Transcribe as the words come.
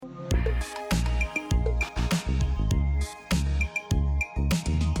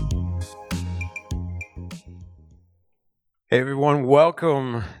Hey everyone,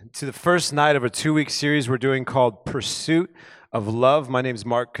 welcome to the first night of a 2-week series we're doing called Pursuit of Love. My name is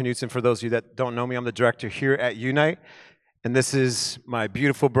Mark Knutson. For those of you that don't know me, I'm the director here at Unite. And this is my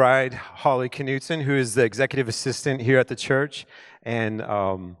beautiful bride, Holly Knutson, who is the executive assistant here at the church. And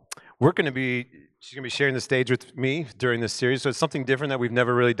she's going to be sharing the stage with me during this series. So it's something different that we've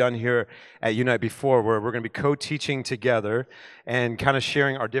never really done here at Unite before, where we're going to be co-teaching together and kind of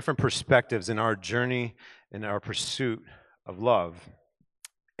sharing our different perspectives in our journey in our pursuit of love.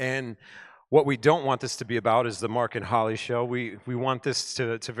 And what we don't want this to be about is the Mark and Holly show. We want this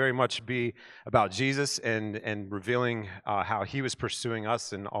to very much be about Jesus and revealing how he was pursuing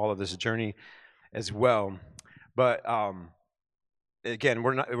us in all of this journey as well. But again,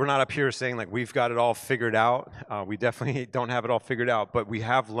 we're not up here saying like we've got it all figured out. We definitely don't have it all figured out, but we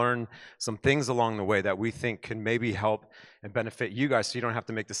have learned some things along the way that we think can maybe help and benefit you guys, so you don't have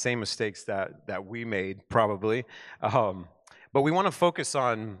to make the same mistakes that we made probably. But we want to focus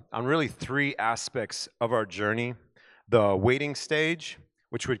on really three aspects of our journey: the waiting stage,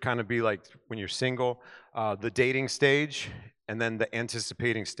 which would kind of be like when you're single, the dating stage, and then the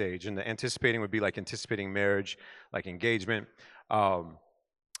anticipating stage. And the anticipating would be like anticipating marriage, like engagement.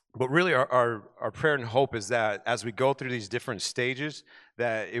 But really, our prayer and hope is that as we go through these different stages,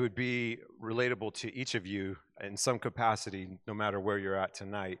 that it would be relatable to each of you in some capacity, no matter where you're at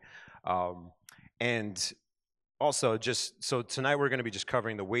tonight. And also, just so tonight we're going to be just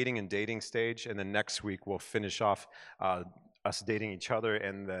covering the waiting and dating stage, and then next week we'll finish off us dating each other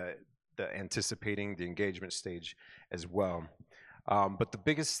and the anticipating the engagement stage as well. But the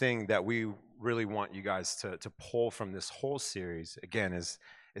biggest thing that we really want you guys to pull from this whole series, again, is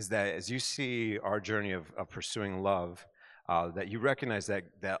that as you see our journey of pursuing love, that you recognize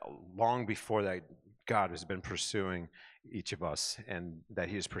that long before that, God has been pursuing each of us, and that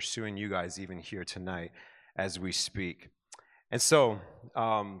he is pursuing you guys even here tonight as we speak. And so,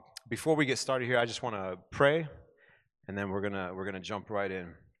 before we get started here, I just want to pray, and then we're gonna jump right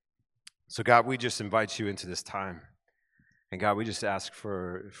in. So God, we just invite you into this time. And God, we just ask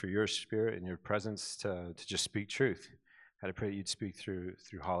for your spirit and your presence to just speak truth. God, I pray that you'd speak through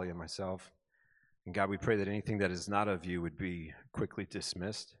Holly and myself. And God, we pray that anything that is not of you would be quickly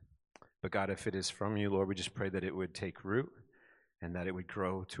dismissed. But God, if it is from you, Lord, we just pray that it would take root and that it would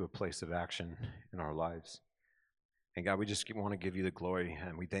grow to a place of action in our lives. And God, we just want to give you the glory,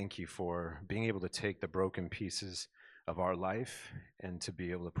 and we thank you for being able to take the broken pieces of our life and to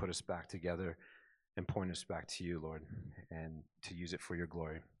be able to put us back together and point us back to you, Lord, and to use it for your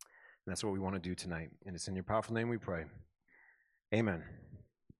glory. And that's what we want to do tonight. And it's in your powerful name we pray. Amen.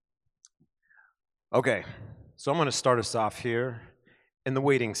 Okay, so I'm going to start us off here in the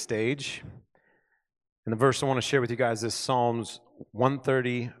waiting stage. And the verse I want to share with you guys is Psalms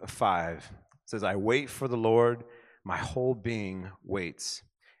 135. It says, I wait for the Lord, my whole being waits,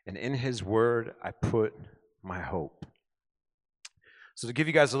 and in his word I put my hope. So to give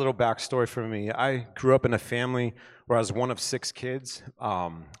you guys a little backstory for me, I grew up in a family where I was one of 6 kids.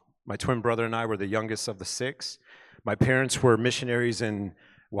 My twin brother and I were the youngest of the 6. My parents were missionaries in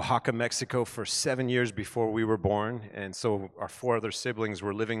Oaxaca, Mexico for 7 years before we were born. And so our 4 other siblings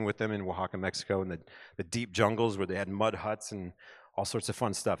were living with them in Oaxaca, Mexico in the deep jungles where they had mud huts and all sorts of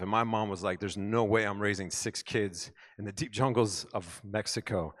fun stuff. And my mom was like, there's no way I'm raising 6 kids in the deep jungles of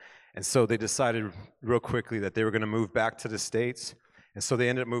Mexico. And so they decided real quickly that they were going to move back to the States. And so they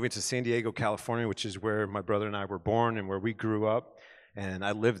ended up moving to San Diego, California, which is where my brother and I were born and where we grew up. And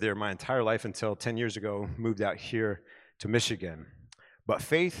I lived there my entire life until 10 years ago, moved out here to Michigan. But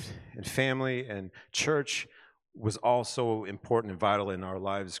faith and family and church was also important and vital in our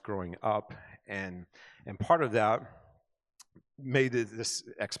lives growing up. And part of that made this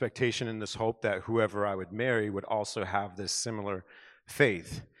expectation and this hope that whoever I would marry would also have this similar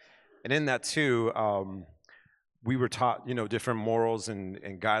faith. And in that too, we were taught, different morals and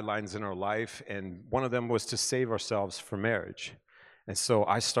guidelines in our life, and one of them was to save ourselves for marriage. And so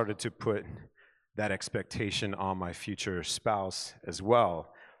I started to put that expectation on my future spouse as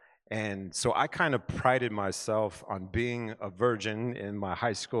well. And so I kind of prided myself on being a virgin in my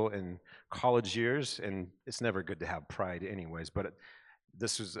high school and college years, and it's never good to have pride anyways, but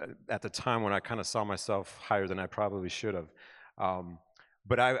this was at the time when I kind of saw myself higher than I probably should have.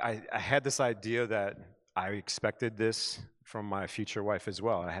 But I had this idea that I expected this from my future wife as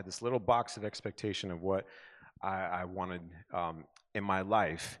well. I had this little box of expectation of what I wanted in my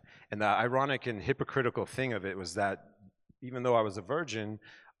life. And the ironic and hypocritical thing of it was that even though I was a virgin,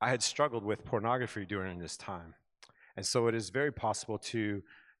 I had struggled with pornography during this time. And so it is very possible to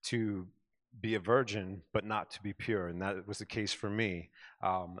be a virgin but not to be pure, and that was the case for me.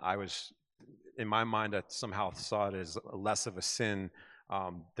 I was in my mind, I somehow saw it as less of a sin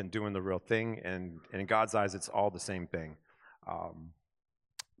than doing the real thing. And in God's eyes, it's all the same thing. Um,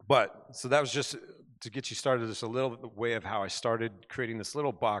 so that was just to get you started, just a little way of how I started creating this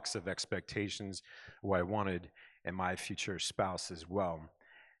little box of expectations, what I wanted in my future spouse as well.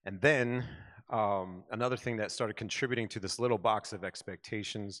 And then another thing that started contributing to this little box of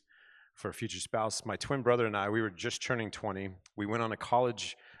expectations for a future spouse, my twin brother and I, we were just turning 20. We went on a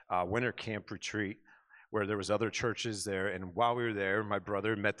college winter camp retreat where there was other churches there. And while we were there, my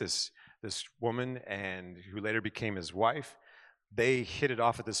brother met this woman, and who later became his wife. They hit it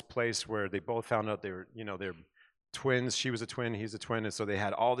off at this place where they both found out they're twins. She was a twin, he's a twin, and so they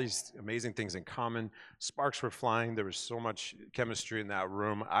had all these amazing things in common. Sparks were flying. There was so much chemistry in that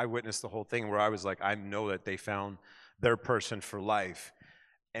room. I witnessed the whole thing where I was like, I know that they found their person for life.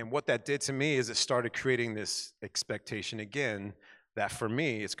 And what that did to me is it started creating this expectation again that for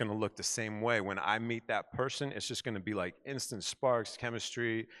me, it's going to look the same way. When I meet that person, it's just going to be like instant sparks,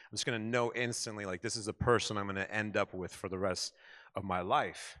 chemistry. I'm just going to know instantly, like, this is a person I'm going to end up with for the rest of my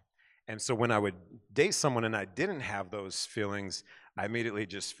life. And so when I would date someone and I didn't have those feelings, I immediately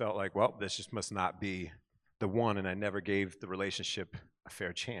just felt like, well, this just must not be the one, and I never gave the relationship a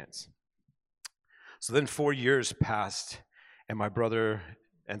fair chance. So then 4 years passed, and my brother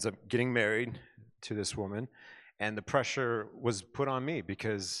ends up getting married to this woman. And the pressure was put on me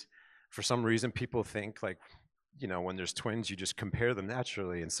because for some reason people think like, when there's twins, you just compare them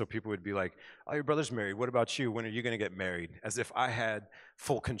naturally. And so people would be like, oh, your brother's married. What about you? When are you going to get married? As if I had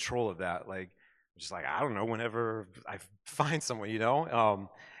full control of that. Like, just like, I don't know, whenever I find someone,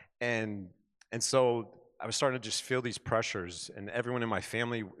 and so I was starting to just feel these pressures. And everyone in my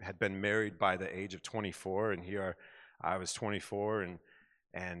family had been married by the age of 24. And here I was 24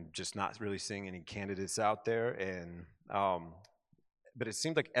 and just not really seeing any candidates out there. And but it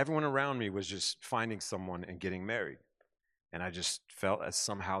seemed like everyone around me was just finding someone and getting married. And I just felt as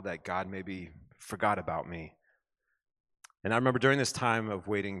somehow that God maybe forgot about me. And I remember during this time of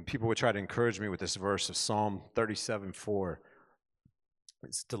waiting, people would try to encourage me with this verse of Psalm 37:4.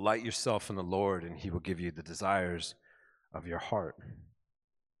 It's delight yourself in the Lord, and he will give you the desires of your heart.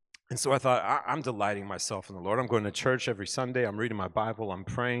 And so I thought, I'm delighting myself in the Lord. I'm going to church every Sunday. I'm reading my Bible. I'm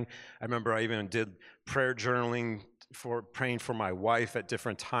praying. I remember I even did prayer journaling for praying for my wife at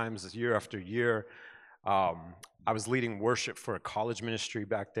different times, year after year. I was leading worship for a college ministry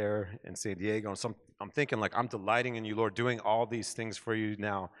back there in San Diego. And so I'm thinking, like, I'm delighting in you, Lord, doing all these things for you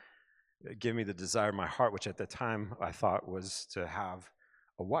now. Give me the desire of my heart, which at the time I thought was to have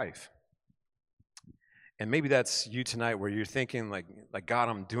a wife. And maybe that's you tonight, where you're thinking like God,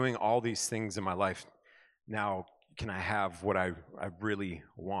 I'm doing all these things in my life. Now, can I have what I really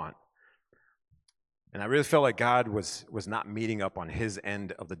want? And I really felt like God was not meeting up on his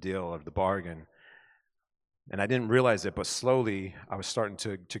end of the deal, of the bargain. And I didn't realize it, but slowly I was starting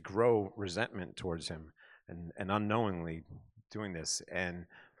to grow resentment towards him, and unknowingly doing this. And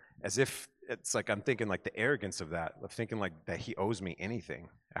as if it's like I'm thinking like the arrogance of that, of thinking like that he owes me anything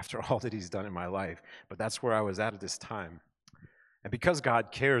after all that he's done in my life. But that's where I was at this time. And because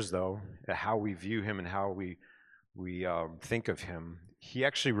God cares, though, at how we view him and how we think of him, he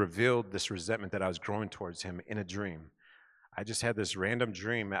actually revealed this resentment that I was growing towards him in a dream. I just had this random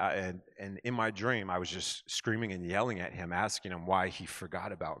dream, and in my dream, I was just screaming and yelling at him, asking him why he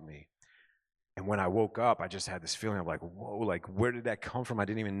forgot about me. And when I woke up, I just had this feeling of like, whoa, like, where did that come from? I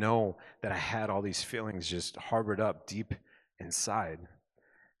didn't even know that I had all these feelings just harbored up deep inside.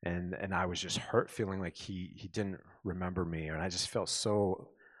 And I was just hurt, feeling like he didn't remember me. And I just felt so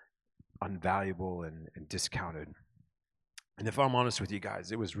unvaluable and discounted. And if I'm honest with you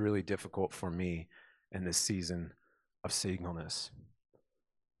guys, it was really difficult for me in this season of singleness.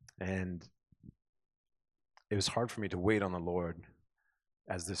 And it was hard for me to wait on the Lord.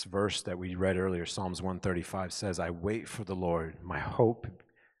 As this verse that we read earlier, Psalms 135 says, I wait for the Lord. My whole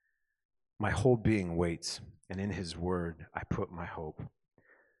being waits, and in his word I put my hope.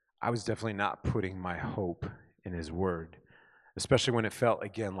 I was definitely not putting my hope in his word, especially when it felt,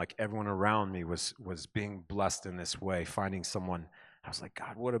 again, like everyone around me was being blessed in this way, finding someone. I was like,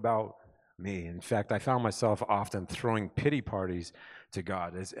 God, what about me? In fact, I found myself often throwing pity parties to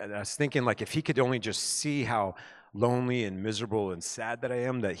God. I was thinking, like, if he could only just see how lonely and miserable and sad that I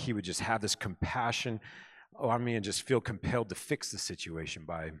am, that he would just have this compassion on me and just feel compelled to fix the situation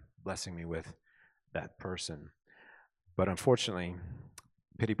by blessing me with that person. But unfortunately,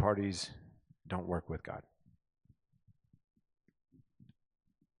 pity parties don't work with God.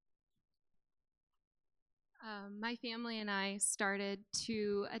 My family and I started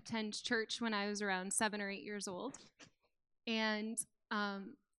to attend church when I was around 7 or 8 years old. And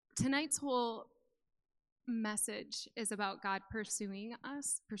tonight's whole message is about God pursuing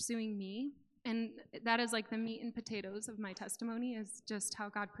us, pursuing me. And that is like the meat and potatoes of my testimony, is just how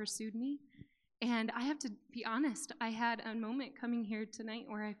God pursued me. And I have to be honest, I had a moment coming here tonight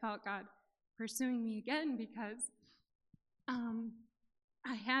where I felt God pursuing me again, because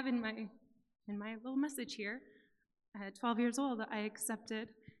I have in my little message here, at 12 years old, I accepted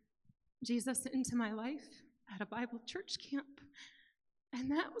Jesus into my life at a Bible church camp. And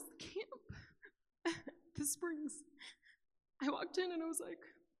that was the camp, the Springs. I walked in and I was like,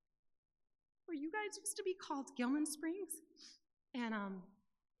 well, you guys used to be called Gilman Springs? And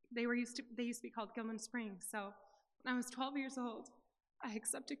they used to be called Gilman Springs. So when I was 12 years old, I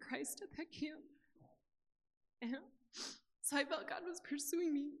accepted Christ at that camp. And so I felt God was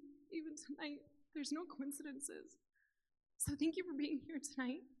pursuing me even tonight. There's no coincidences. So thank you for being here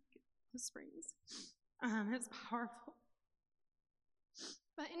tonight, the Springs. It's powerful.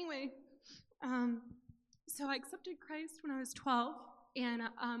 But anyway, so I accepted Christ when I was 12, and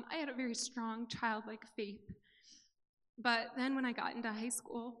I had a very strong childlike faith. But then when I got into high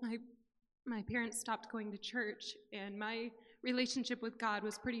school, my parents stopped going to church, and my relationship with God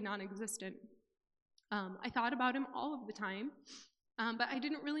was pretty non-existent. I thought about him all of the time, but I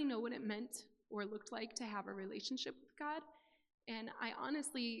didn't really know what it meant or looked like to have a relationship with God. And I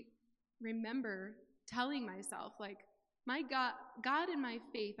honestly remember telling myself, like, my God and my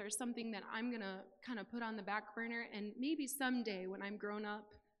faith are something that I'm going to kind of put on the back burner, and maybe someday when I'm grown up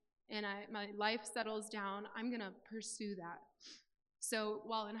and my life settles down, I'm going to pursue that. So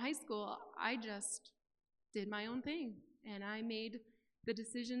while in high school, I just did my own thing, and I made the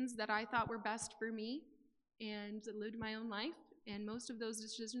decisions that I thought were best for me and lived my own life. And most of those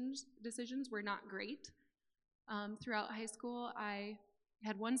decisions were not great. Throughout high school, I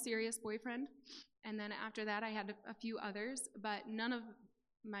had one serious boyfriend, and then after that I had a few others, but none of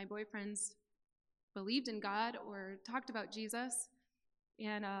my boyfriends believed in God or talked about Jesus.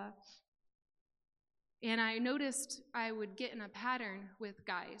 And I noticed I would get in a pattern with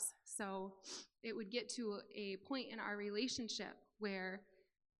guys. So it would get to a point in our relationship where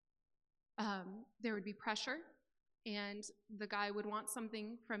there would be pressure, and the guy would want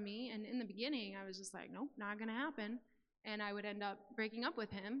something from me. And in the beginning, I was just like, nope, not going to happen. And I would end up breaking up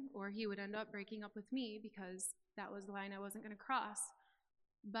with him, or he would end up breaking up with me, because that was the line I wasn't going to cross.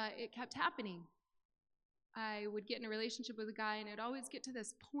 But it kept happening. I would get in a relationship with a guy, and it would always get to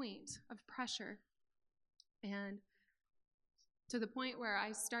this point of pressure. And to the point where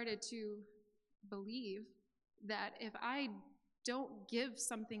I started to believe that if I don't give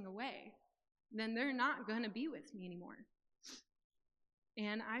something away, then they're not going to be with me anymore.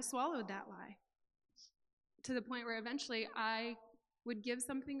 And I swallowed that lie, to the point where eventually I would give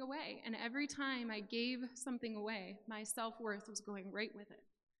something away. And every time I gave something away, my self-worth was going right with it.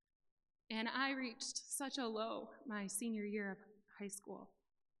 And I reached such a low my senior year of high school.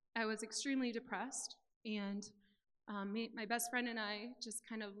 I was extremely depressed, and my best friend and I just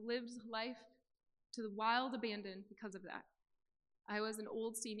kind of lived life to the wild abandon because of that. I was an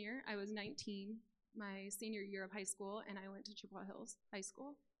old senior. I was 19 my senior year of high school, and I went to Chippewa Hills High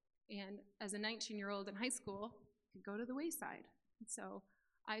School. And as a 19-year-old in high school, I could go to the Wayside. And so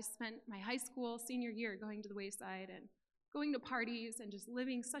I spent my high school senior year going to the Wayside and going to parties and just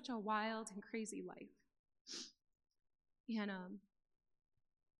living such a wild and crazy life. And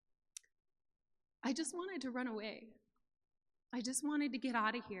I just wanted to run away. I just wanted to get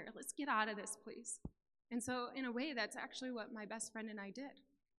out of here. Let's get out of this place. And so in a way, that's actually what my best friend and I did.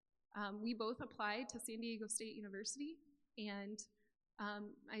 We both applied to San Diego State University, and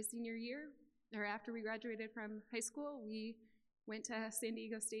my senior year, or after we graduated from high school, we went to San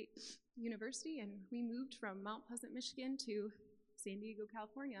Diego State University, and we moved from Mount Pleasant, Michigan to San Diego,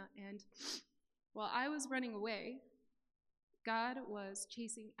 California. And while I was running away, God was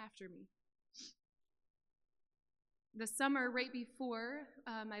chasing after me. The summer right before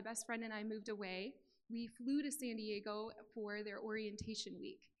my best friend and I moved away, we flew to San Diego for their orientation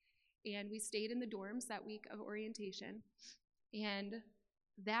week. And we stayed in the dorms that week of orientation. And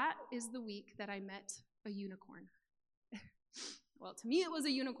that is the week that I met a unicorn. Well, to me it was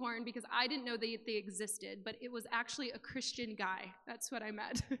a unicorn because I didn't know they existed, but it was actually a Christian guy. That's what I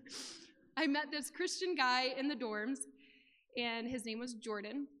met. I met this Christian guy in the dorms, and his name was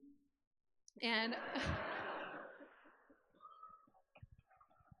Jordan. And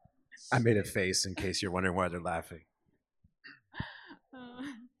I made a face in case you're wondering why they're laughing.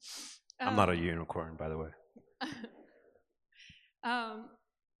 I'm not a unicorn, by the way.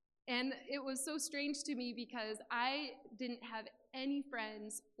 And it was so strange to me because I didn't have any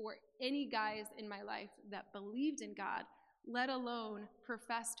friends or any guys in my life that believed in God let alone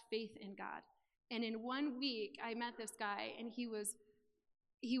professed faith in God. And in 1 week, I met this guy, and he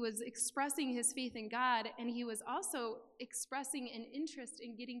was expressing his faith in God, and he was also expressing an interest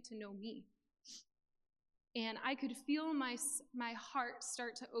in getting to know me. And I could feel my heart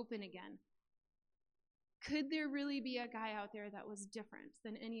start to open again. Could there really be a guy out there that was different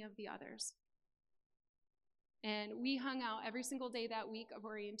than any of the others? And we hung out every single day that week of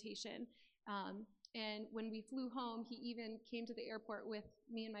orientation. And when we flew home, he even came to the airport with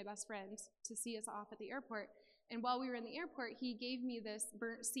me and my best friend to see us off at the airport. And while we were in the airport, he gave me this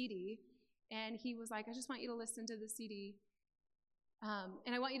burnt CD, and he was like, I just want you to listen to the CD,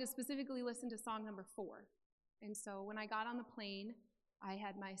 and I want you to specifically listen to song number 4. And so when I got on the plane, I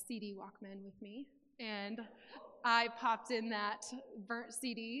had my CD Walkman with me, and I popped in that burnt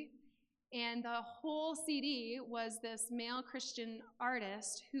CD, and the whole CD was this male Christian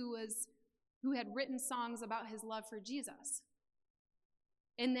artist who had written songs about his love for Jesus.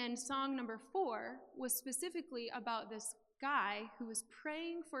 And then song number 4 was specifically about this guy who was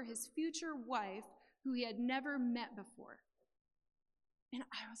praying for his future wife who he had never met before. And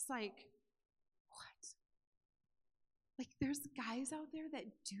I was like, what? Like, there's guys out there that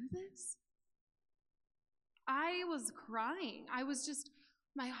do this? I was crying.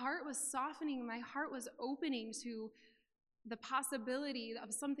 My heart was softening. My heart was opening to the possibility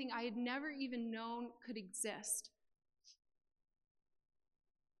of something I had never even known could exist.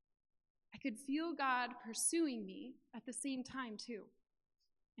 I could feel God pursuing me at the same time, too,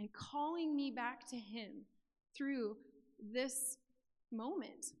 and calling me back to him through this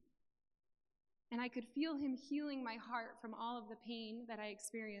moment. And I could feel him healing my heart from all of the pain that I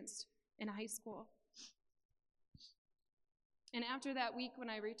experienced in high school. And after that week, when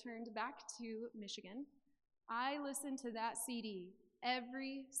I returned back to Michigan, I listened to that CD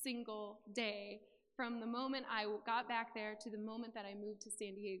every single day from the moment I got back there to the moment that I moved to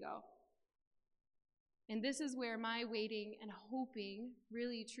San Diego. And this is where my waiting and hoping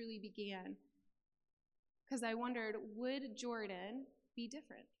really, truly began. Because I wondered, would Jordan be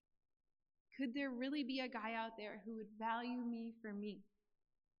different? Could there really be a guy out there who would value me for me?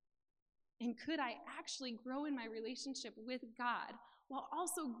 And could I actually grow in my relationship with God while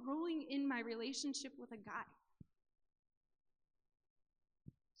also growing in my relationship with a guy?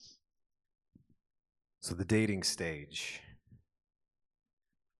 So the dating stage.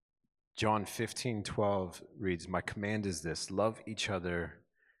 John 15:12 reads, "My command is this, love each other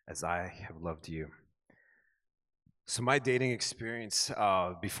as I have loved you." So my dating experience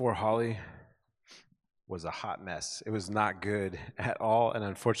before Holly was a hot mess. It was not good at all, and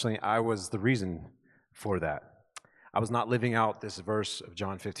unfortunately, I was the reason for that. I was not living out this verse of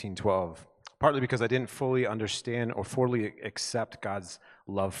John 15:12, partly because I didn't fully understand or fully accept God's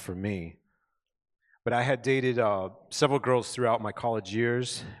love for me. But I had dated several girls throughout my college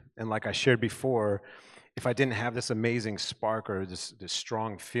years, and like I shared before, if I didn't have this amazing spark or this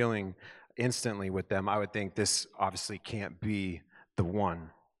strong feeling instantly with them, I would think this obviously can't be the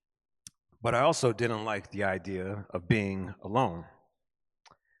one. But I also didn't like the idea of being alone.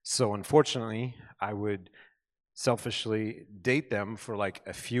 So unfortunately, I would selfishly date them for like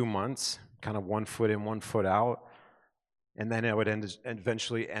a few months, kind of 1 foot in, 1 foot out, and then I would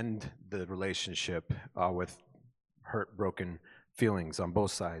eventually end the relationship with hurt, broken feelings on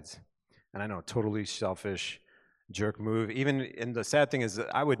both sides. And I know, totally selfish, jerk move. And the sad thing is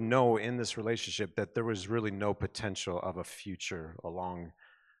that I would know in this relationship that there was really no potential of a future, a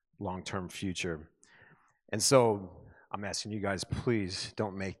long-term future. And so I'm asking you guys, please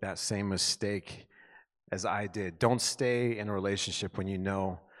don't make that same mistake as I did. Don't stay in a relationship when you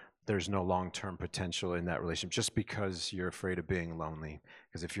know there's no long-term potential in that relationship just because you're afraid of being lonely.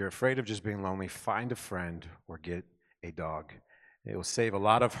 Because if you're afraid of just being lonely, find a friend or get a dog. It will save a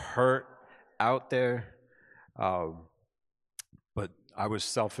lot of hurt out there. But I was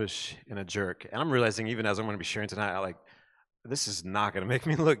selfish and a jerk. And I'm realizing even as I'm going to be sharing tonight, this is not going to make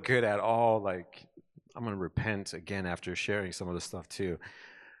me look good at all. I'm going to repent again after sharing some of the stuff too.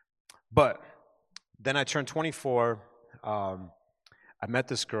 But then I turned 24. I met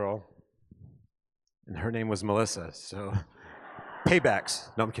this girl, and her name was Melissa. So paybacks.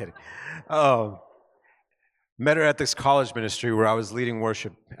 No, I'm kidding. Met her at this college ministry where I was leading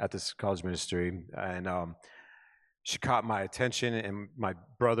worship at this college ministry, and she caught my attention, and my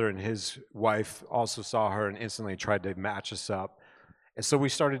brother and his wife also saw her and instantly tried to match us up. And so we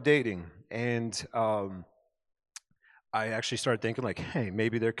started dating, and I actually started thinking hey,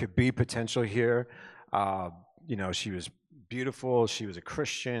 maybe there could be potential here. She was beautiful. She was a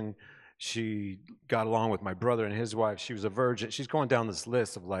Christian. She got along with my brother and his wife. She was a virgin. She's going down this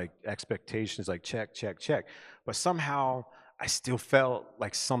list of like expectations, like check, check, check. But somehow I still felt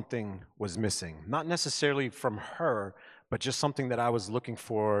like something was missing. Not necessarily from her, but just something that I was looking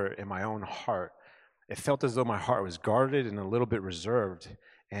for in my own heart. It felt as though my heart was guarded and a little bit reserved.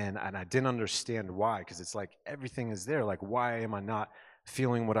 And I didn't understand why, because it's like everything is there. Like, why am I not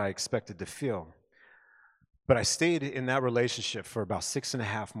feeling what I expected to feel? But I stayed in that relationship for about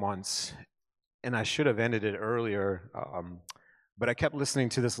 6.5 months, and I should have ended it earlier. But I kept listening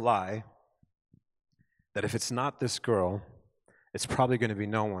to this lie that if it's not this girl, it's probably going to be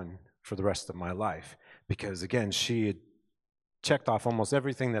no one for the rest of my life. Because again, she had checked off almost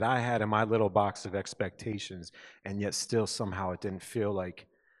everything that I had in my little box of expectations, and yet still somehow it didn't feel like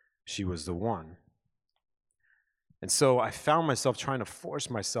she was the one. And so I found myself trying to force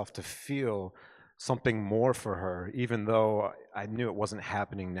myself to feel something more for her, even though I knew it wasn't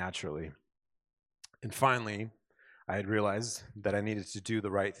happening naturally. And finally, I had realized that I needed to do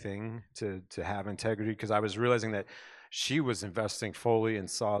the right thing to have integrity, because I was realizing that she was investing fully and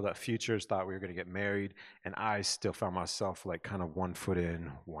saw the futures, thought we were going to get married, and I still found myself like kind of 1 foot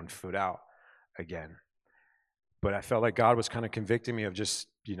in, 1 foot out again. But I felt like God was kind of convicting me of just,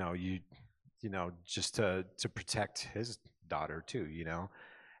 just to protect his daughter too,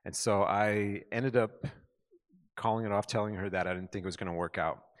 And so I ended up calling it off, telling her that I didn't think it was going to work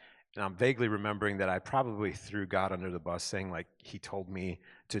out. And I'm vaguely remembering that I probably threw God under the bus, saying like, he told me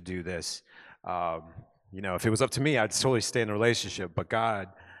to do this. If it was up to me, I'd totally stay in a relationship, but God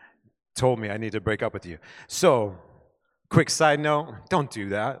told me I need to break up with you. So, quick side note, don't do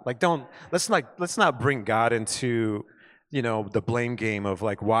that. Like, let's not bring God into, the blame game of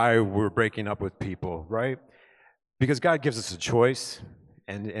like why we're breaking up with people, right? Because God gives us a choice,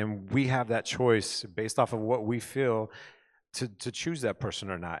 and we have that choice based off of what we feel to choose that person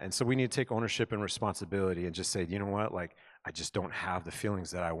or not. And so we need to take ownership and responsibility and just say, you know what, like, I just don't have the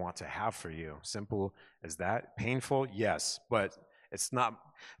feelings that I want to have for you. Simple as that. Painful, yes, but it's not.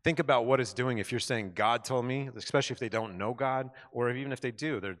 Think about what it's doing if you're saying God told me, especially if they don't know God, or even if they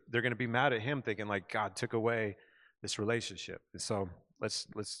do, they're going to be mad at him, thinking like God took away this relationship. And so let's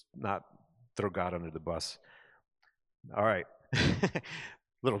not throw God under the bus. All right.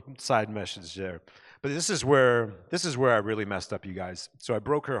 Little side message there. But this is where I really messed up, you guys. So I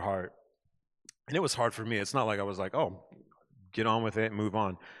broke her heart, and it was hard for me. It's not like I was like, oh, get on with it and move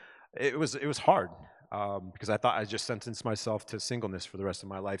on. It was hard, because I thought I just sentenced myself to singleness for the rest of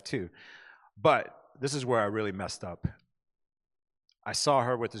my life too. But this is where I really messed up. I saw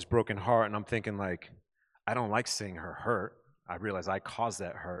her with this broken heart, and I'm thinking like, I don't like seeing her hurt. I realize I caused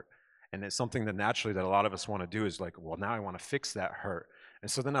that hurt. And it's something that naturally that a lot of us want to do is like, well, now I want to fix that hurt. And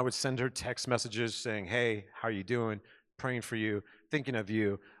so then I would send her text messages saying, hey, how are you doing? Praying for you, thinking of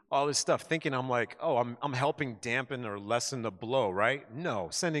you, all this stuff, thinking I'm like, oh, I'm helping dampen or lessen the blow, right? No.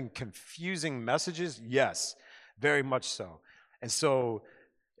 Sending confusing messages? Yes, very much so. And so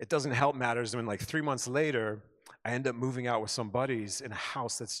it doesn't help matters when like 3 months later, I end up moving out with some buddies in a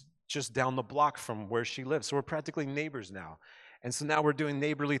house that's just down the block from where she lives. So we're practically neighbors now. And so now we're doing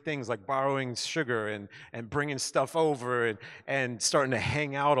neighborly things like borrowing sugar and bringing stuff over and starting to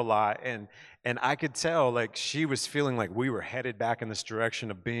hang out a lot. And I could tell like she was feeling like we were headed back in this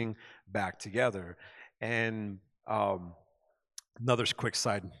direction of being back together. And another quick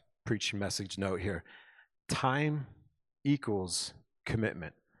side preaching message note here. Time equals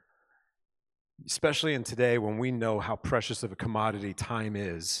commitment. Especially in today when we know how precious of a commodity time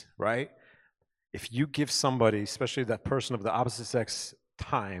is, right? If you give somebody, especially that person of the opposite sex,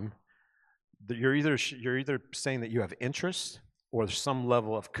 time, you're either saying that you have interest or there's some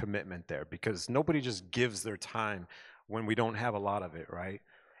level of commitment there, because nobody just gives their time when we don't have a lot of it, right?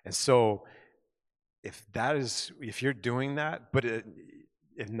 And so if you're doing that,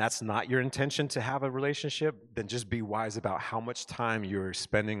 and that's not your intention to have a relationship, then just be wise about how much time you're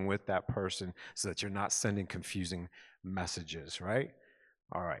spending with that person so that you're not sending confusing messages, right?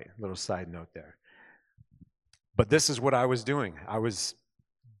 All right, little side note there. But this is what I was doing. I was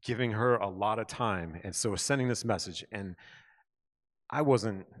giving her a lot of time, and so sending this message. And I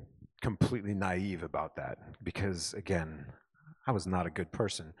wasn't completely naive about that because, again, I was not a good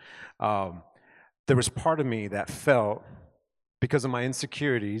person. There was part of me that felt, because of my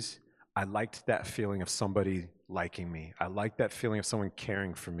insecurities, I liked that feeling of somebody liking me. I liked that feeling of someone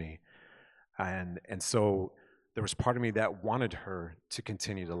caring for me. And so there was part of me that wanted her to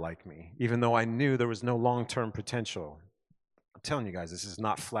continue to like me, even though I knew there was no long-term potential. I'm telling you guys, this is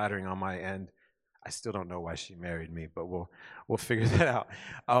not flattering on my end. I still don't know why she married me, but we'll figure that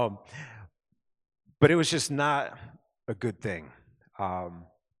out. But it was just not a good thing.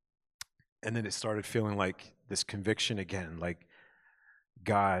 And then it started feeling like this conviction again, like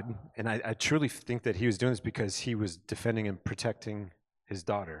God, and I truly think that he was doing this because he was defending and protecting his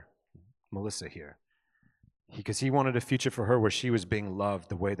daughter, Melissa here. Because he wanted a future for her where she was being loved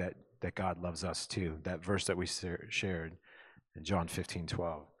the way that God loves us too. That verse that we shared in John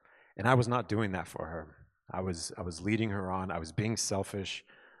 15:12. And I was not doing that for her. I was leading her on. I was being selfish.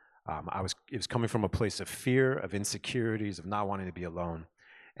 It was coming from a place of fear, of insecurities, of not wanting to be alone.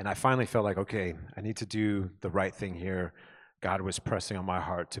 And I finally felt like, okay, I need to do the right thing here. God was pressing on my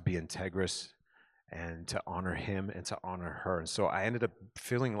heart to be integrous and to honor him and to honor her. And so I ended up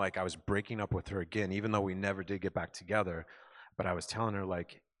feeling like I was breaking up with her again, even though we never did get back together. But I was telling her,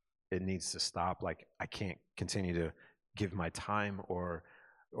 like, it needs to stop. Like, I can't continue to give my time or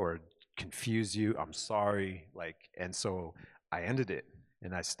confuse you. I'm sorry. Like, and so I ended it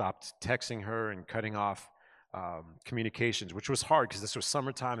and I stopped texting her and cutting off communications, which was hard because this was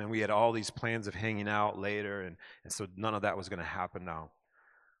summertime and we had all these plans of hanging out later, and so none of that was going to happen now.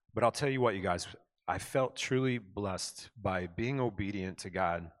 But I'll tell you what, you guys, I felt truly blessed by being obedient to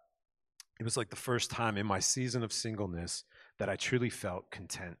God. It was like the first time in my season of singleness that I truly felt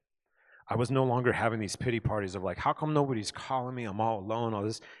content. I was no longer having these pity parties of like, how come nobody's calling me? I'm all alone, all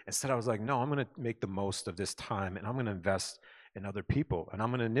this. Instead, I was like, no, I'm going to make the most of this time and I'm going to invest in other people and I'm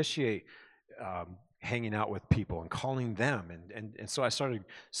going to initiate hanging out with people and calling them. And so I started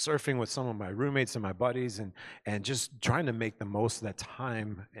surfing with some of my roommates and my buddies and just trying to make the most of that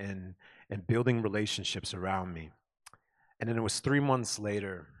time and building relationships around me. And then it was 3 months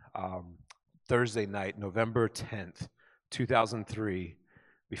later, Thursday night, November 10th, 2003,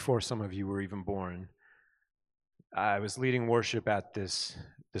 before some of you were even born, I was leading worship at this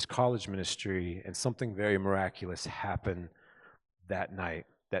college ministry, and something very miraculous happened that night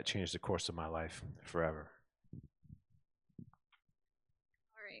that changed the course of my life forever.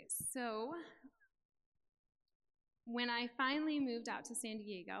 All right, so when I finally moved out to San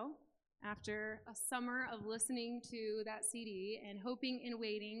Diego, after a summer of listening to that CD and hoping and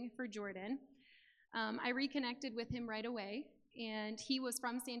waiting for Jordan, I reconnected with him right away. And he was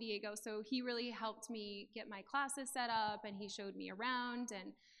from San Diego, so he really helped me get my classes set up, and he showed me around,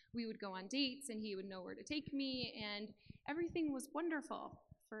 and we would go on dates, and he would know where to take me, and everything was wonderful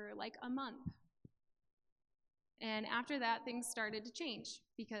for like a month. And after that, things started to change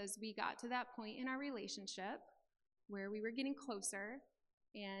because we got to that point in our relationship where we were getting closer.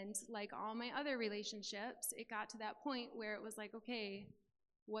 And like all my other relationships, it got to that point where it was like, okay,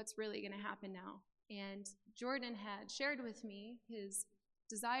 what's really going to happen now? And Jordan had shared with me his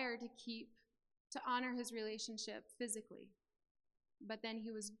desire to honor his relationship physically. But then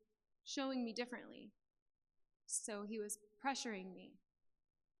he was showing me differently. So he was pressuring me.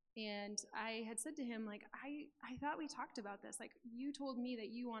 And I had said to him, like, I thought we talked about this. Like, you told me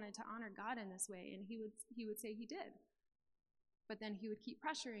that you wanted to honor God in this way. And he would say he did. But then he would keep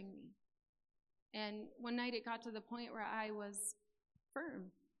pressuring me. And one night it got to the point where I was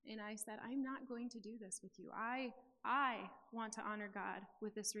firm. And I said, I'm not going to do this with you. I want to honor God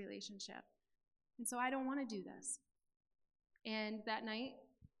with this relationship. And so I don't want to do this. And that night,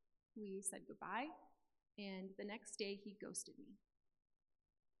 we said goodbye. And the next day, he ghosted me.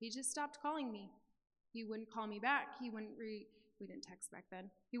 He just stopped calling me. He wouldn't call me back. We didn't text back then.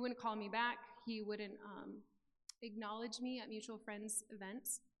 He wouldn't call me back. He wouldn't acknowledge me at mutual friends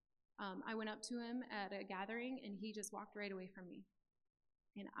events. I went up to him at a gathering, and he just walked right away from me.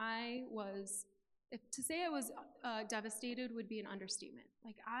 And to say I was devastated would be an understatement.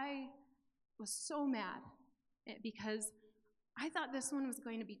 Like, I was so mad because I thought this one was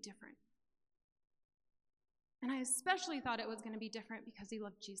going to be different. And I especially thought it was going to be different because he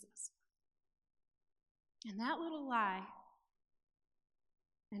loved Jesus. And that little lie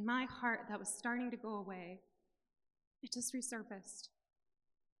in my heart that was starting to go away, it just resurfaced.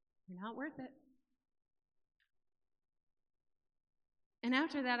 You're not worth it. And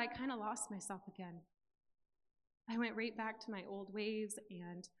after that, I kind of lost myself again. I went right back to my old ways,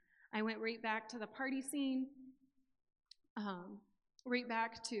 and I went right back to the party scene, right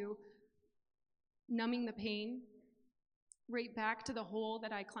back to numbing the pain, right back to the hole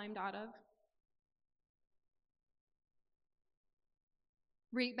that I climbed out of,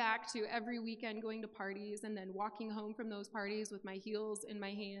 right back to every weekend going to parties and then walking home from those parties with my heels in my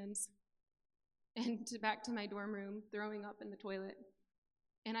hands, and back to my dorm room, throwing up in the toilet.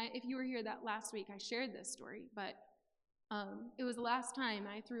 And if you were here that last week, I shared this story, but it was the last time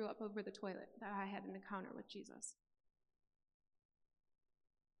I threw up over the toilet that I had an encounter with Jesus.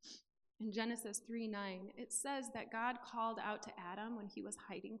 In Genesis 3:9, it says that God called out to Adam when he was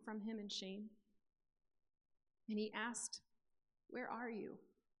hiding from him in shame. And he asked, "Where are you?"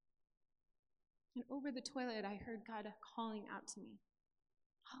 And over the toilet, I heard God calling out to me,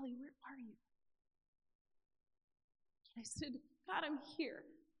 Holly, where are you? And I said, God, I'm here.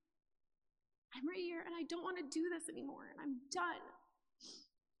 I'm right here, and I don't want to do this anymore, and I'm done.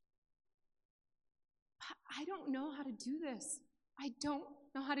 I don't know how to do this. I don't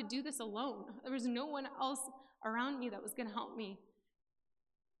know how to do this alone. There was no one else around me that was going to help me.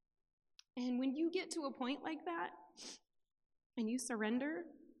 And when you get to a point like that, and you surrender,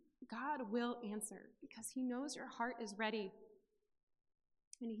 God will answer, because he knows your heart is ready,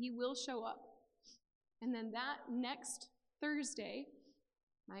 and he will show up. And then that next Thursday,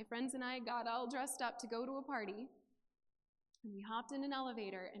 my friends and I got all dressed up to go to a party, and we hopped in an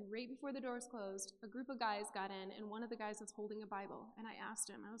elevator, and right before the doors closed, a group of guys got in, and one of the guys was holding a Bible. And I asked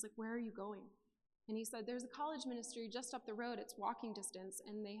him, I was like, where are you going? And he said, there's a college ministry just up the road. It's walking distance,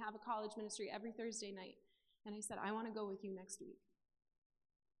 and they have a college ministry every Thursday night. And I said, I want to go with you next week.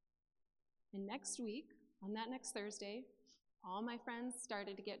 And next week, on that next Thursday, all my friends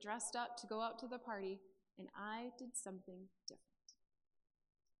started to get dressed up to go out to the party, and I did something different.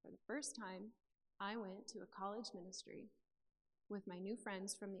 For the first time, I went to a college ministry with my new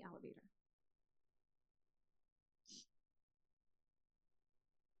friends from the elevator.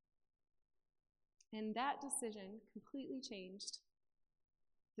 And that decision completely changed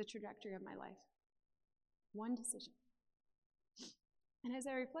the trajectory of my life. One decision. And as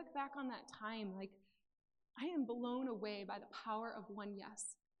I reflect back on that time, I am blown away by the power of one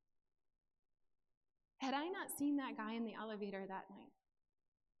yes. Had I not seen that guy in the elevator that night,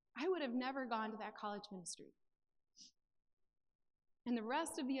 I would have never gone to that college ministry. And the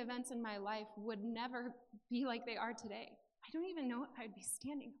rest of the events in my life would never be like they are today. I don't even know if I'd be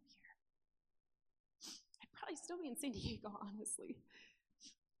standing up here. I'd probably still be in San Diego, honestly.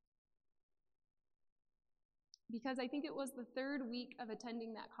 Because I think it was the third week of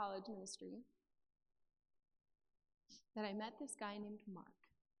attending that college ministry that I met this guy named Mark.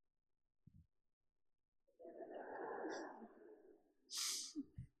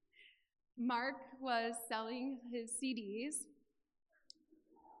 Mark was selling his CDs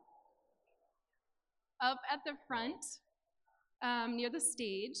up at the front near the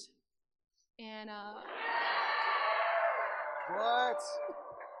stage. And What?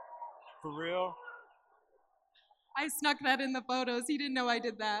 For real? I snuck that in the photos. He didn't know I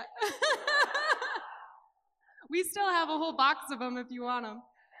did that. We still have a whole box of them if you want them.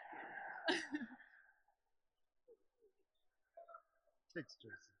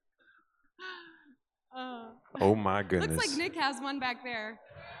 Oh my goodness. Looks like Nick has one back there.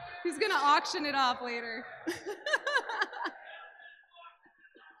 He's going to auction it off later.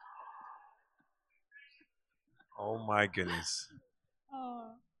 Oh my goodness.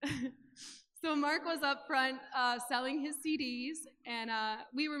 Oh. So Mark was up front selling his CDs, and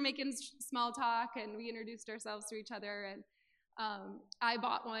we were making small talk, and we introduced ourselves to each other, and I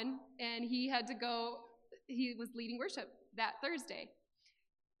bought one, and he had to go. He was leading worship that Thursday.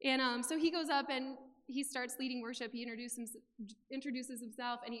 And so he goes up, and he starts leading worship. He introduces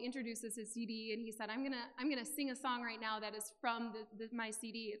himself, and he introduces his CD, and he said, I'm gonna sing a song right now that is from my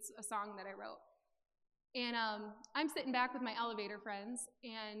CD. It's a song that I wrote. And I'm sitting back with my elevator friends,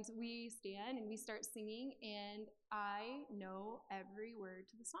 and we stand and we start singing, and I know every word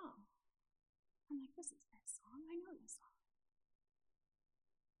to the song. I'm like, this is that song. I know this song.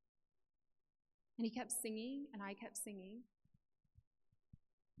 And he kept singing, and I kept singing.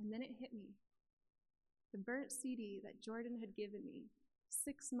 And then it hit me. The burnt CD that Jordan had given me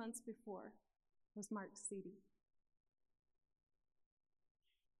 6 months before was Mark's CD.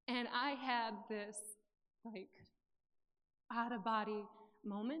 And I had this out-of-body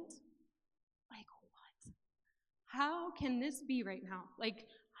moment. What? How can this be right now?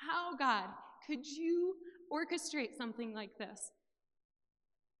 How, God, could you orchestrate something like this?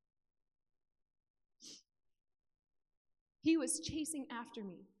 He was chasing after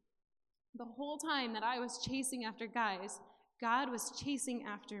me. The whole time that I was chasing after guys, God was chasing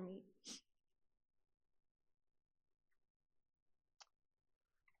after me.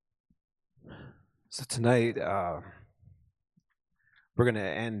 So tonight, we're going to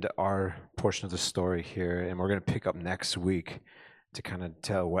end our portion of the story here, and we're going to pick up next week to kind of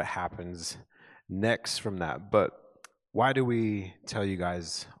tell what happens next from that. But why do we tell you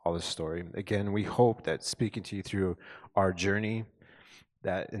guys all this story? Again, we hope that speaking to you through our journey,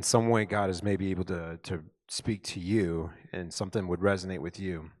 that in some way God is maybe able to speak to you and something would resonate with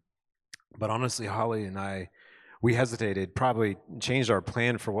you. But honestly, Holly and I, we hesitated, probably changed our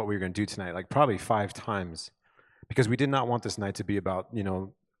plan for what we were going to do tonight, probably 5 times, because we did not want this night to be about,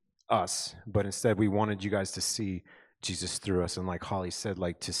 us, but instead we wanted you guys to see Jesus through us. And like Holly said,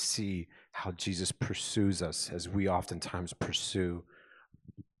 like to see how Jesus pursues us as we oftentimes pursue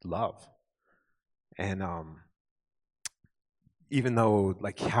love. And even though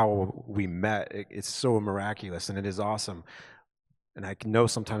like how we met, it's so miraculous and it is awesome. And I know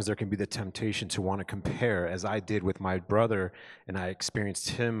sometimes there can be the temptation to want to compare, as I did with my brother, and I experienced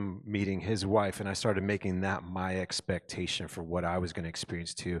him meeting his wife, and I started making that my expectation for what I was going to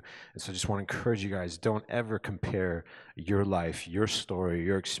experience too. And so I just want to encourage you guys, don't ever compare your life, your story,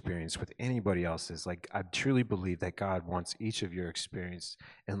 your experience with anybody else's. Like, I truly believe that God wants each of your experience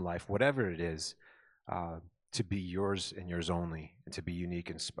in life, whatever it is, to be yours and yours only, and to be unique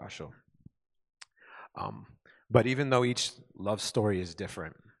and special. But even though each love story is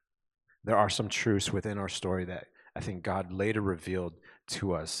different, there are some truths within our story that I think God later revealed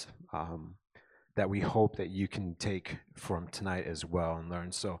to us, that we hope that you can take from tonight as well and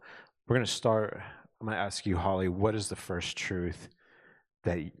learn. So we're going to start. I'm going to ask you, Holly, what is the first truth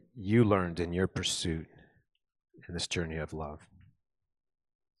that you learned in your pursuit in this journey of love?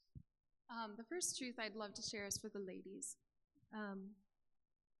 The first truth I'd love to share is for the ladies.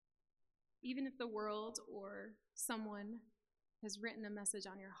 Even if the world or someone has written a message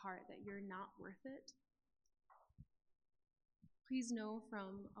on your heart that you're not worth it, please know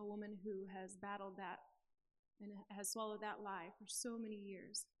from a woman who has battled that and has swallowed that lie for so many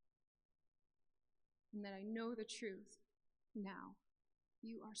years, and that I know the truth now.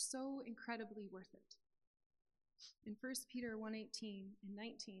 You are so incredibly worth it. In 1 Peter 1:18 and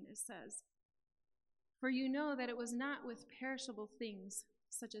 19, it says, "For you know that it was not with perishable things,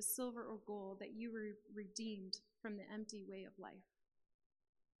 such as silver or gold, that you were redeemed from the empty way of life,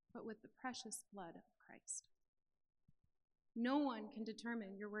 but with the precious blood of Christ." No one can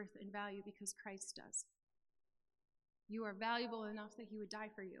determine your worth and value because Christ does. You are valuable enough that he would die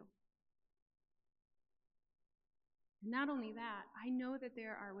for you. And not only that, I know that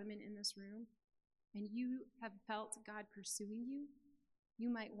there are women in this room, and you have felt God pursuing you. You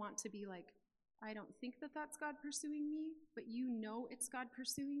might want to be like, I don't think that that's God pursuing me, but you know it's God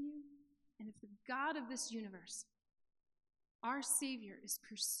pursuing you. And if the God of this universe, our Savior, is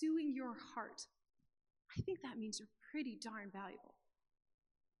pursuing your heart, I think that means you're pretty darn valuable.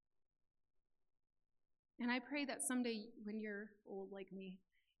 And I pray that someday when you're old like me,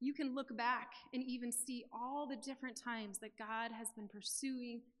 you can look back and even see all the different times that God has been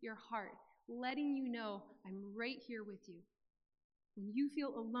pursuing your heart, letting you know, I'm right here with you. When you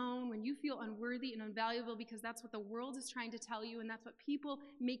feel alone, when you feel unworthy and unvaluable, because that's what the world is trying to tell you and that's what people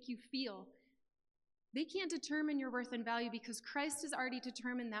make you feel, they can't determine your worth and value because Christ has already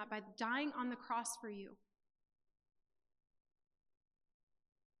determined that by dying on the cross for you.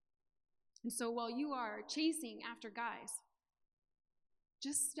 And so while you are chasing after guys,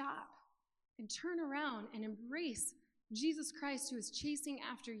 just stop and turn around and embrace Jesus Christ, who is chasing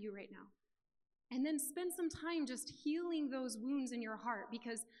after you right now. And then spend some time just healing those wounds in your heart,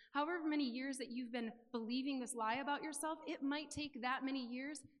 because however many years that you've been believing this lie about yourself, it might take that many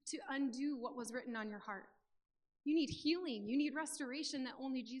years to undo what was written on your heart. You need healing. You need restoration that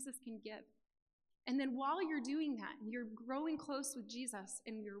only Jesus can give. And then while you're doing that, and you're growing close with Jesus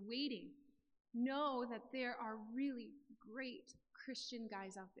and you're waiting, know that there are really great Christian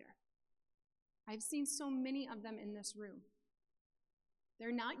guys out there. I've seen so many of them in this room.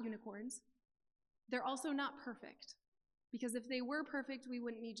 They're not unicorns. They're also not perfect, because if they were perfect, we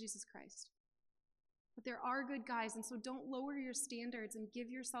wouldn't need Jesus Christ. But there are good guys, and so don't lower your standards and give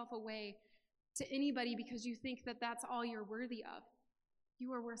yourself away to anybody because you think that that's all you're worthy of.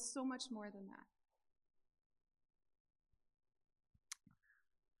 You are worth so much more than that.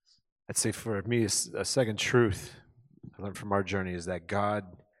 I'd say for me, a second truth I learned from our journey is that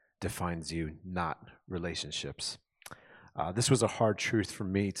God defines you, not relationships. This was a hard truth for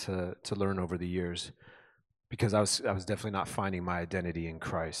me to learn over the years, because I was definitely not finding my identity in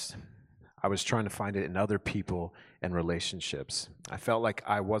Christ. I was trying to find it in other people and relationships. I felt like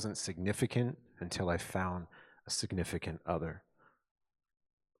I wasn't significant until I found a significant other.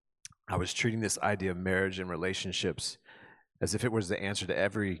 I was treating this idea of marriage and relationships as if it was the answer to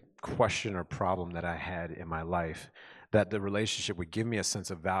every question or problem that I had in my life, that the relationship would give me a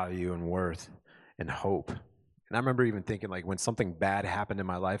sense of value and worth and hope. And I remember even thinking, like, when something bad happened in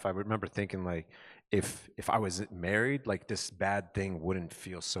my life, I remember thinking, like, if I was married, like, this bad thing wouldn't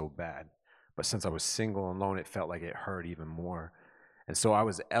feel so bad. But since I was single and alone, it felt like it hurt even more. And so I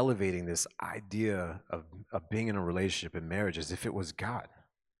was elevating this idea of being in a relationship and marriage as if it was God.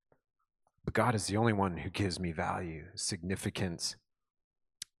 But God is the only one who gives me value, significance,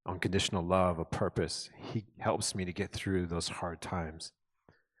 unconditional love, a purpose. He helps me to get through those hard times.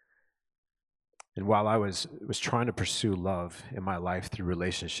 And while I was trying to pursue love in my life through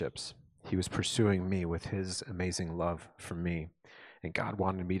relationships, he was pursuing me with his amazing love for me. And God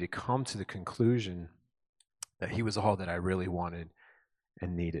wanted me to come to the conclusion that he was all that I really wanted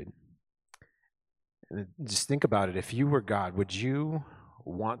and needed. And just think about it. If you were God, would you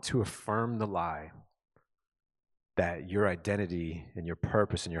want to affirm the lie that your identity and your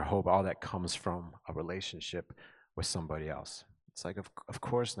purpose and your hope, all that comes from a relationship with somebody else? It's like, of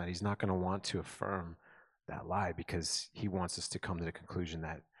course not. He's not going to want to affirm that lie because he wants us to come to the conclusion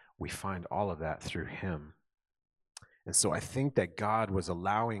that we find all of that through him. And so I think that God was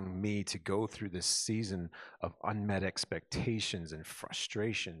allowing me to go through this season of unmet expectations and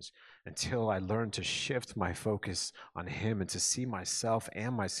frustrations until I learned to shift my focus on him and to see myself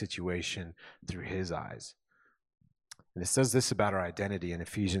and my situation through his eyes. And it says this about our identity in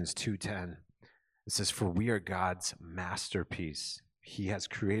Ephesians 2:10. It says, "For we are God's masterpiece. He has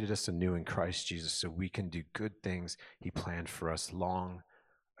created us anew in Christ Jesus so we can do good things he planned for us long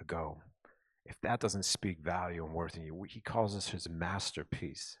ago." If that doesn't speak value and worth in you, he calls us his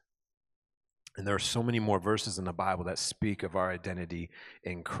masterpiece. And there are so many more verses in the Bible that speak of our identity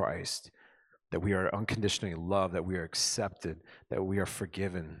in Christ, that we are unconditionally loved, that we are accepted, that we are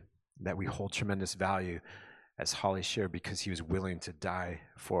forgiven, that we hold tremendous value, as Holly shared, because he was willing to die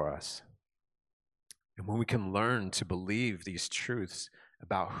for us. And when we can learn to believe these truths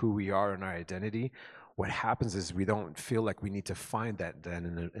about who we are and our identity, what happens is we don't feel like we need to find that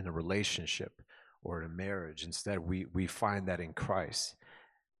then in a relationship or in a marriage. Instead, we find that in Christ.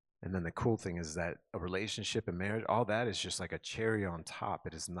 And then the cool thing is that a relationship and marriage, all that is just like a cherry on top.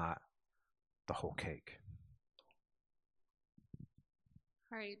 It is not the whole cake.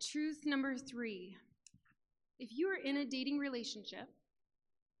 All right, truth number 3. If you are in a dating relationship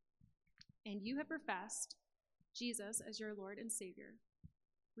and you have professed Jesus as your Lord and Savior,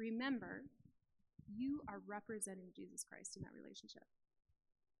 remember, you are representing Jesus Christ in that relationship.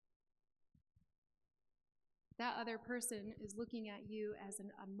 That other person is looking at you as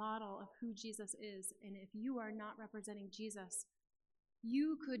a model of who Jesus is, and if you are not representing Jesus,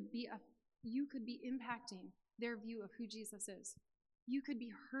 you could be impacting their view of who Jesus is. You could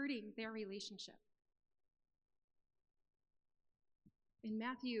be hurting their relationship. In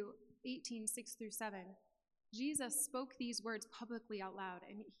Matthew 18:6-7, Jesus spoke these words publicly out loud,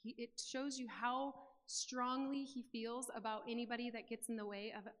 and it shows you how strongly he feels about anybody that gets in the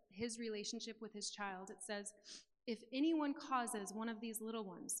way of his relationship with his child. It says, "If anyone causes one of these little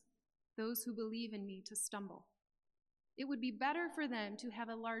ones, those who believe in me, to stumble, it would be better for them to have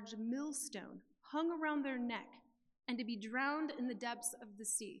a large millstone hung around their neck and to be drowned in the depths of the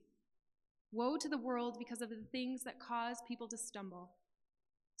sea. Woe to the world because of the things that cause people to stumble.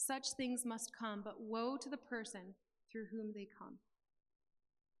 Such things must come, but woe to the person through whom they come."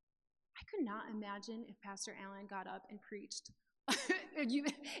 I could not imagine if Pastor Allen got up and preached.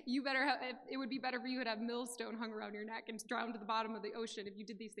 You better have, it would be better for you to have a millstone hung around your neck and drown to the bottom of the ocean if you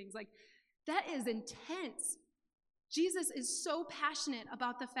did these things. Like, that is intense. Jesus is so passionate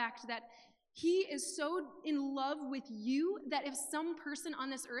about the fact that he is so in love with you that if some person on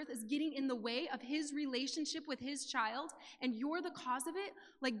this earth is getting in the way of his relationship with his child and you're the cause of it,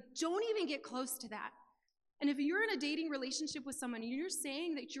 like, don't even get close to that. And if you're in a dating relationship with someone and you're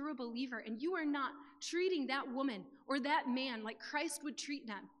saying that you're a believer and you are not treating that woman or that man like Christ would treat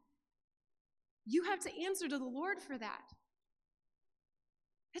them, you have to answer to the Lord for that.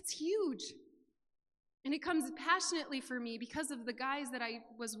 That's huge. And it comes passionately for me because of the guys that I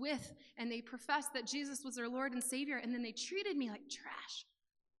was with, and they professed that Jesus was their Lord and Savior, and then they treated me like trash.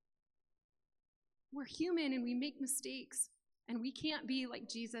 We're human and we make mistakes, and we can't be like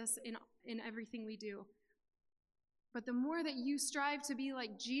Jesus in everything we do. But the more that you strive to be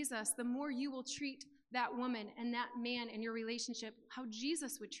like Jesus, the more you will treat that woman and that man in your relationship how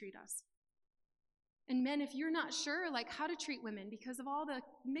Jesus would treat us. And men, if you're not sure like how to treat women because of all the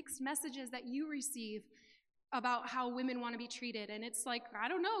mixed messages that you receive about how women want to be treated, and it's like, I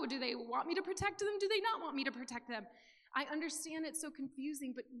don't know, do they want me to protect them? Do they not want me to protect them? I understand it's so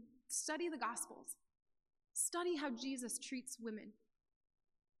confusing, but study the Gospels. Study how Jesus treats women.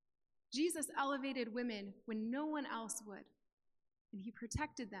 Jesus elevated women when no one else would, and he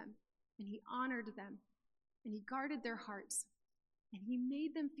protected them, and he honored them, and he guarded their hearts, and he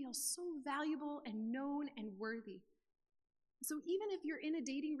made them feel so valuable and known and worthy. So even if you're in a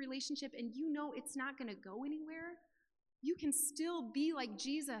dating relationship and you know it's not going to go anywhere, you can still be like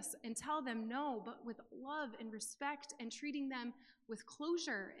Jesus and tell them no, but with love and respect and treating them with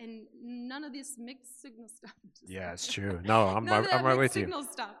closure and none of this mixed signal stuff. Yeah, it's true. No, I'm right with you. Signal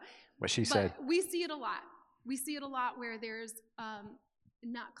stuff. What she said. We see it a lot. We see it a lot where there's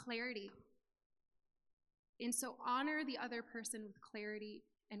not clarity. And so honor the other person with clarity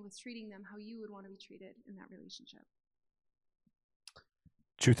and with treating them how you would want to be treated in that relationship.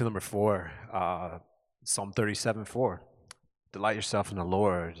 Truth number 4, Psalm 37:4. Delight yourself in the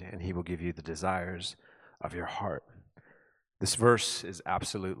Lord, and he will give you the desires of your heart. This verse is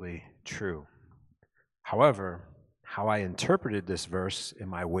absolutely true. However, how I interpreted this verse in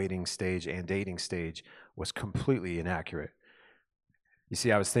my waiting stage and dating stage was completely inaccurate. You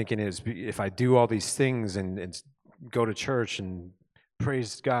see, I was thinking if I do all these things and go to church and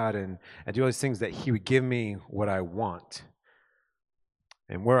praise God and do all these things, that he would give me what I want.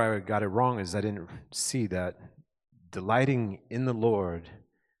 And where I got it wrong is I didn't see that delighting in the Lord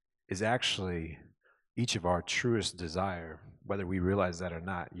is actually each of our truest desire, whether we realize that or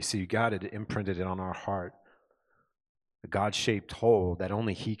not. You see, God had imprinted it on our heart, a God-shaped hole that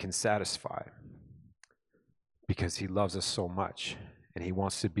only he can satisfy, because he loves us so much and he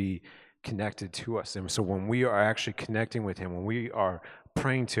wants to be connected to us. And so when we are actually connecting with him, when we are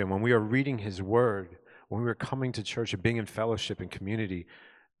praying to him, when we are reading his word, when we are coming to church and being in fellowship and community,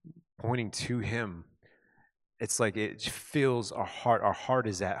 pointing to him, it's like it fills our heart. Our heart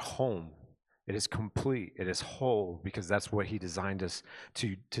is at home. It is complete. It is whole, because that's what he designed us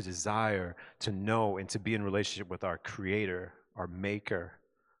to desire, to know, and to be in relationship with our Creator, our Maker,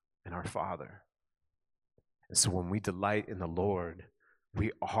 and our Father. And so when we delight in the Lord,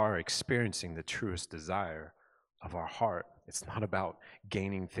 we are experiencing the truest desire of our heart. It's not about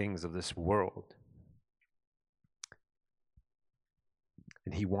gaining things of this world.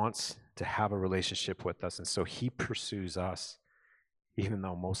 And he wants to have a relationship with us, and so he pursues us, even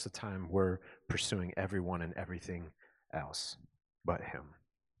though most of the time we're pursuing everyone and everything else but him.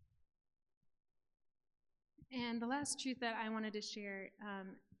 And the last truth that I wanted to share,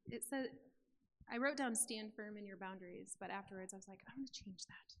 it said, I wrote down stand firm in your boundaries, but afterwards I was like, I'm going to change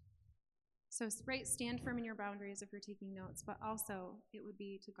that. So write stand firm in your boundaries if you're taking notes, but also it would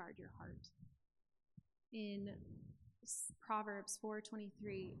be to guard your heart. In Proverbs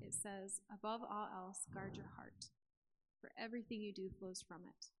 4:23, it says, above all else, guard your heart, for everything you do flows from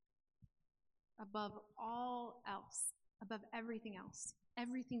it. Above all else, above everything else,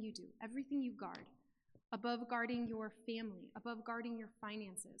 everything you do, everything you guard, above guarding your family, above guarding your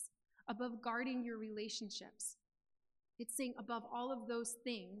finances, above guarding your relationships. It's saying above all of those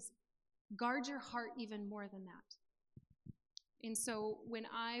things, guard your heart even more than that. And so when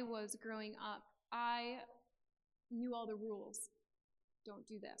I was growing up, I knew all the rules. Don't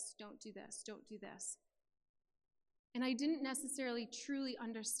do this, don't do this, don't do this. And I didn't necessarily truly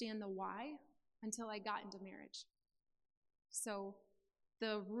understand the why until I got into marriage. So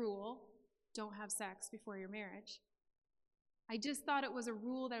the rule, don't have sex before your marriage, I just thought it was a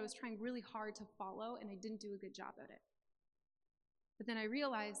rule that I was trying really hard to follow, and I didn't do a good job at it. But then I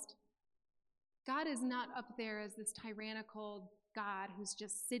realized God is not up there as this tyrannical God who's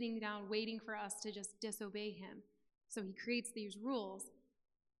just sitting down waiting for us to just disobey him. So he creates these rules.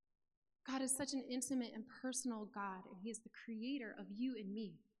 God is such an intimate and personal God, and he is the creator of you and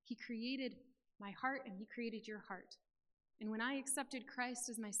me. He created my heart, and he created your heart. And when I accepted Christ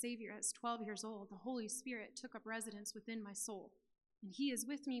as my Savior at 12 years old, the Holy Spirit took up residence within my soul, and he is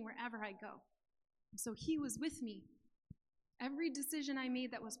with me wherever I go. And so he was with me every decision I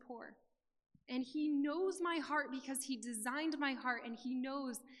made that was poor. And he knows my heart because he designed my heart, and he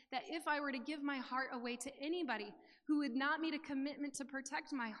knows that if I were to give my heart away to anybody who would not make a commitment to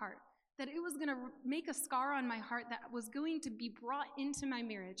protect my heart, that it was going to make a scar on my heart that was going to be brought into my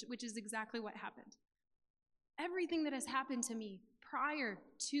marriage, which is exactly what happened. Everything that has happened to me prior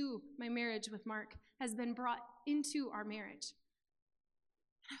to my marriage with Mark has been brought into our marriage.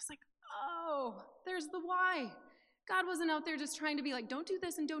 And I was like, oh, there's the why. God wasn't out there just trying to be like, don't do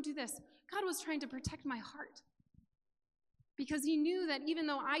this and don't do this. God was trying to protect my heart. Because he knew that even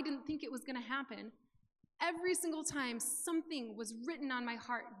though I didn't think it was going to happen, every single time something was written on my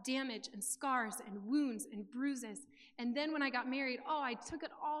heart, damage and scars and wounds and bruises. And then when I got married, I took it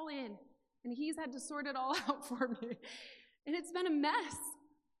all in. And he's had to sort it all out for me. And it's been a mess.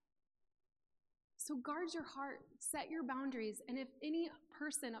 So guard your heart, set your boundaries, and if any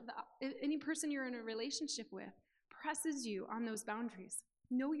person you're in a relationship with presses you on those boundaries,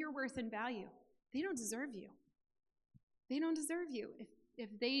 know your worth and value. They don't deserve you. They don't deserve you if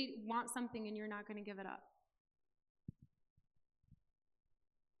they want something and you're not going to give it up.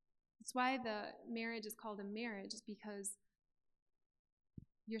 That's why the marriage is called a marriage, is because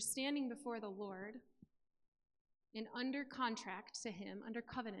you're standing before the Lord and under contract to him, under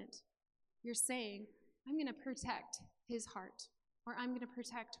covenant. You're saying, I'm going to protect his heart, or I'm going to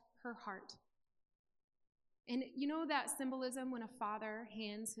protect her heart. And you know that symbolism when a father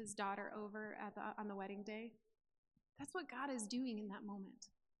hands his daughter over on the wedding day? That's what God is doing in that moment.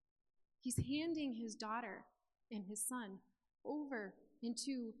 He's handing his daughter and his son over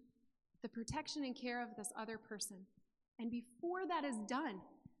into the protection and care of this other person. And before that is done,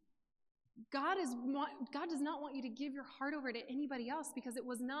 God does not want you to give your heart over to anybody else, because it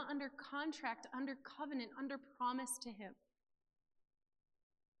was not under contract, under covenant, under promise to him.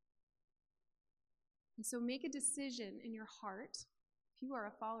 And so make a decision in your heart, if you are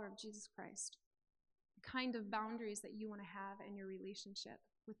a follower of Jesus Christ, the kind of boundaries that you want to have in your relationship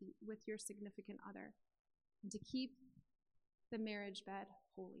with your significant other, and to keep the marriage bed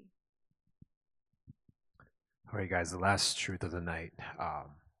holy. All right, guys, the last truth of the night.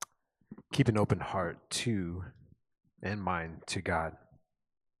 Keep an open heart to and mind to God.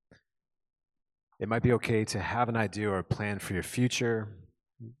 It might be okay to have an idea or a plan for your future,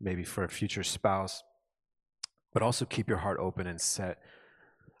 maybe for a future spouse, but also keep your heart open and set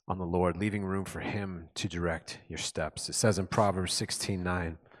on the Lord, leaving room for him to direct your steps. It says in Proverbs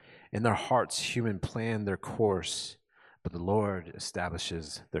 16:9, "In their hearts human plan their course, but the Lord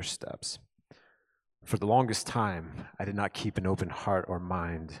establishes their steps." For the longest time, I did not keep an open heart or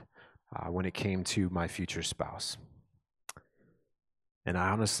mind when it came to my future spouse. And I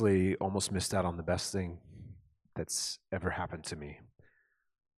honestly almost missed out on the best thing that's ever happened to me.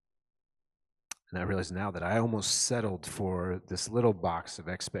 And I realize now that I almost settled for this little box of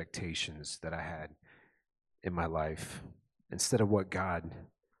expectations that I had in my life instead of what God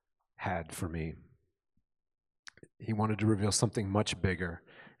had for me. He wanted to reveal something much bigger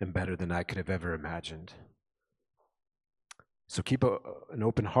and better than I could have ever imagined. So keep an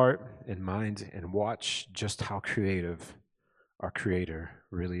open heart and mind and watch just how creative our Creator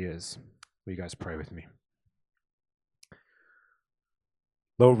really is. Will you guys pray with me?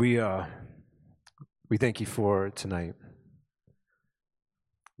 Lord, we thank you for tonight.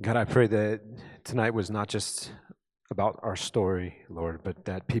 God, I pray that tonight was not just about our story, Lord, but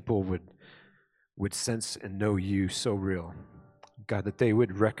that people would sense and know you so real. God, that they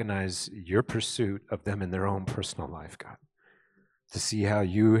would recognize your pursuit of them in their own personal life, God. To see how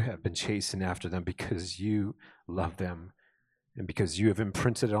you have been chasing after them because you love them and because you have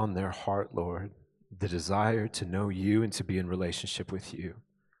imprinted on their heart, Lord, the desire to know you and to be in relationship with you.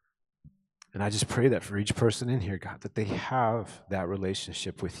 And I just pray that for each person in here, God, that they have that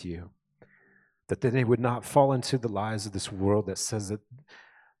relationship with you, that they would not fall into the lies of this world that says that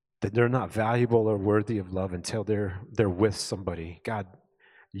they're not valuable or worthy of love until they're with somebody. God,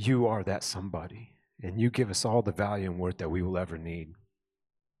 you are that somebody. And you give us all the value and worth that we will ever need.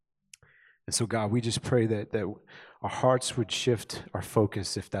 And so, God, we just pray that our hearts would shift our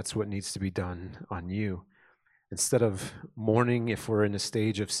focus, if that's what needs to be done, on you. Instead of mourning if we're in a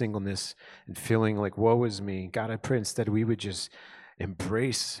stage of singleness and feeling like, woe is me, God, I pray instead we would just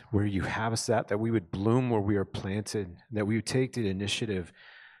embrace where you have us at, that we would bloom where we are planted, that we would take the initiative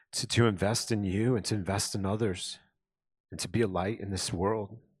to invest in you and to invest in others and to be a light in this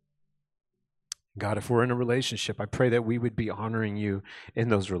world. God, if we're in a relationship, I pray that we would be honoring you in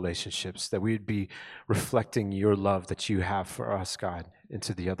those relationships, that we would be reflecting your love that you have for us, God,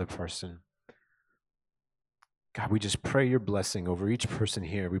 into the other person. God, we just pray your blessing over each person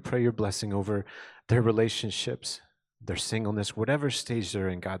here. We pray your blessing over their relationships, their singleness, whatever stage they're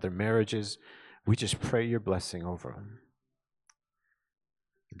in, God, their marriages. We just pray your blessing over them.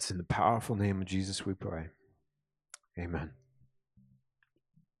 It's in the powerful name of Jesus we pray. Amen.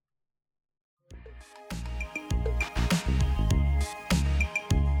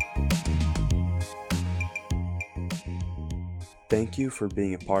 Thank you for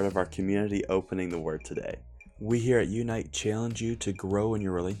being a part of our community opening the Word today. We here at Unite challenge you to grow in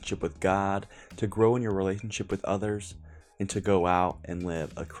your relationship with God, to grow in your relationship with others, and to go out and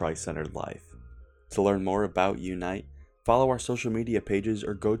live a Christ-centered life. To learn more about Unite, follow our social media pages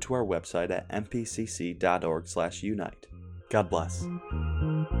or go to our website at mpcc.org/unite. God bless.